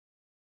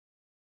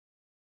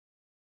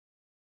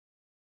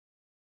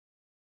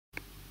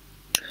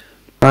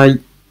Hi,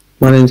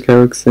 my name's Kerry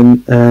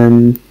Wilkinson.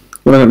 When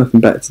I've got nothing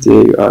better to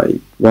do,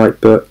 I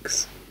write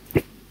books.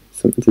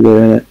 Something to do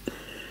in it.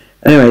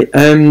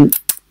 Anyway,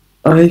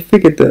 I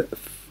figured that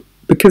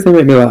because they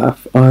make me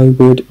laugh, I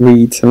would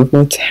read some of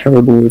my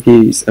terrible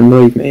reviews. And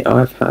believe me,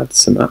 I've had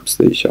some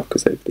absolute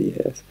shockers over the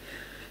years.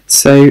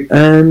 So,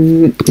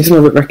 this is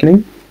my book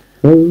Reckoning.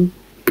 Oh.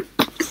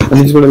 And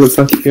this is what it looks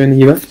like if you're in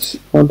the US.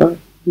 Hardback.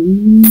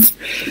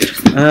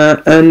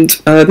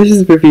 This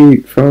is a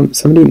review from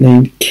somebody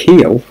named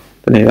Keel.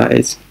 I don't know who that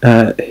is,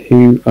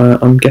 who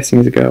I'm guessing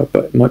is a girl,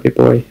 but it might be a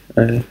boy.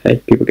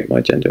 Hey, people get my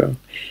gender wrong.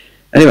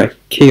 Anyway,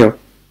 Keel.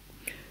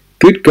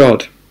 Good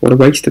God, what a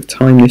waste of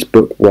time this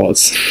book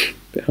was.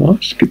 Bit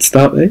harsh, good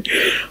start there.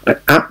 I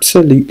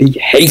absolutely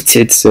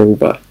hated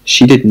Silver.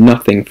 She did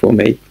nothing for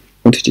me.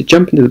 Wanted to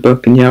jump into the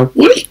book and yell,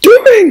 "What are you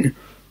doing?"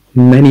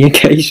 on many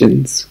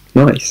occasions.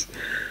 Nice.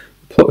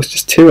 The plot was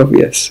just too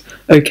obvious.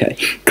 Okay,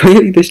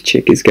 clearly this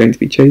chick is going to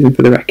be chosen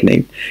for the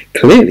reckoning.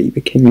 Clearly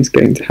the king is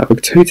going to have a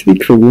totally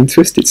cruel and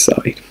twisted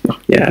side. Oh,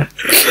 yeah.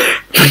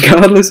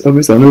 Regardless of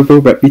his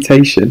honourable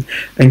reputation.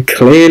 And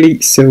clearly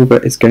Silver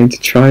is going to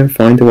try and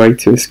find a way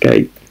to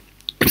escape.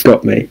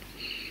 Got me.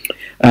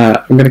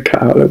 I'm going to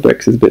cut out a little bit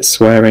because there's a bit of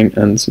swearing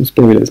and some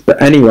spoilers. But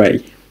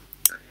anyway,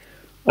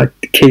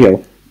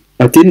 Keel,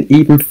 I didn't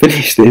even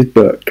finish this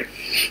book.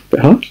 Bit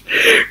harsh.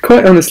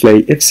 Quite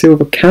honestly, if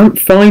Silver can't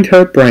find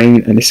her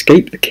brain and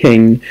escape the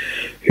king,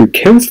 who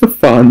kills for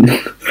fun,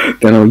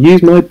 then I'll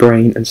use my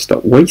brain and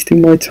stop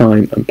wasting my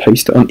time and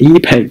post it on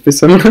eBay for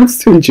someone else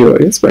to enjoy.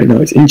 That's very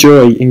nice.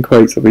 Enjoy, in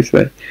quotes,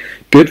 obviously.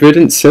 Good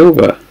riddance,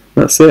 Silver.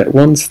 That's it.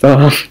 1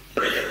 star.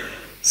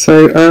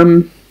 So,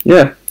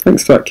 yeah.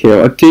 Thanks for that,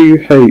 Keel. I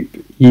do hope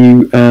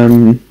you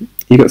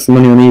got some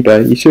money on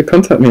eBay. You should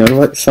contact me.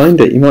 I'd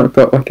signed it. You might have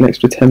got like an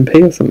extra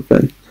 10p or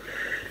something.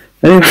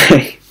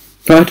 Anyway.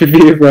 Bad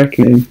review of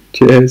Reckoning.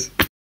 Cheers.